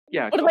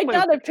Yeah, What go have I play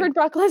done? with I've turned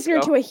Brock Lesnar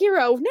into a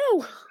hero.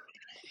 No.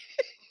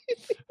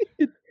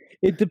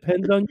 It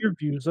depends on your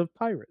views of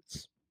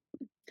pirates.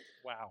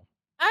 Wow.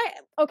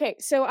 Okay,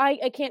 so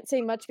I can't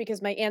say much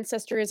because my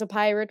ancestor is a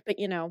pirate, but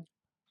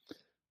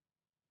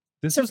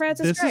This Sir is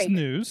Francis this is Drake.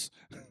 news.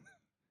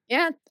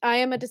 Yeah, I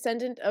am a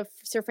descendant of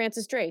Sir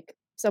Francis Drake,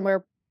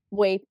 somewhere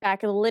way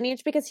back in the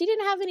lineage because he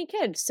didn't have any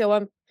kids, so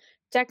I'm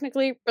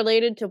technically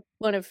related to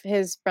one of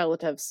his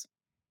relatives.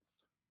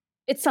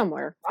 It's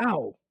somewhere.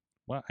 Wow.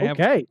 Well,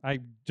 Okay. I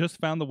just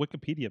found the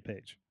Wikipedia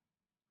page.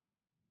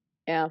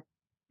 Yeah.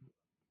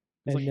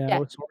 And like- now Yeah.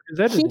 Sorg is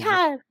editing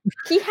it.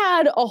 He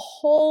had a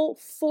whole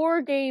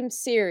 4-game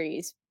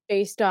series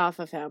based off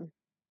of him.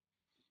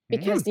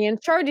 Because the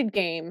Uncharted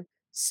game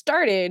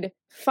started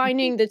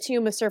finding the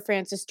tomb of Sir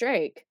Francis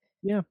Drake.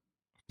 Yeah.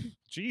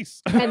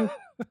 Jeez. And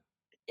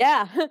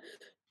yeah.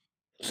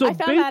 So I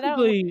found that out.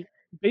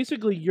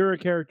 basically you're a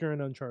character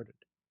in Uncharted.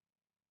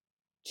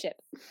 Shit.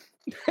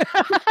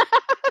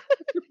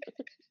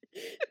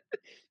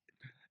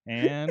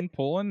 And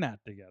pulling that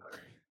together.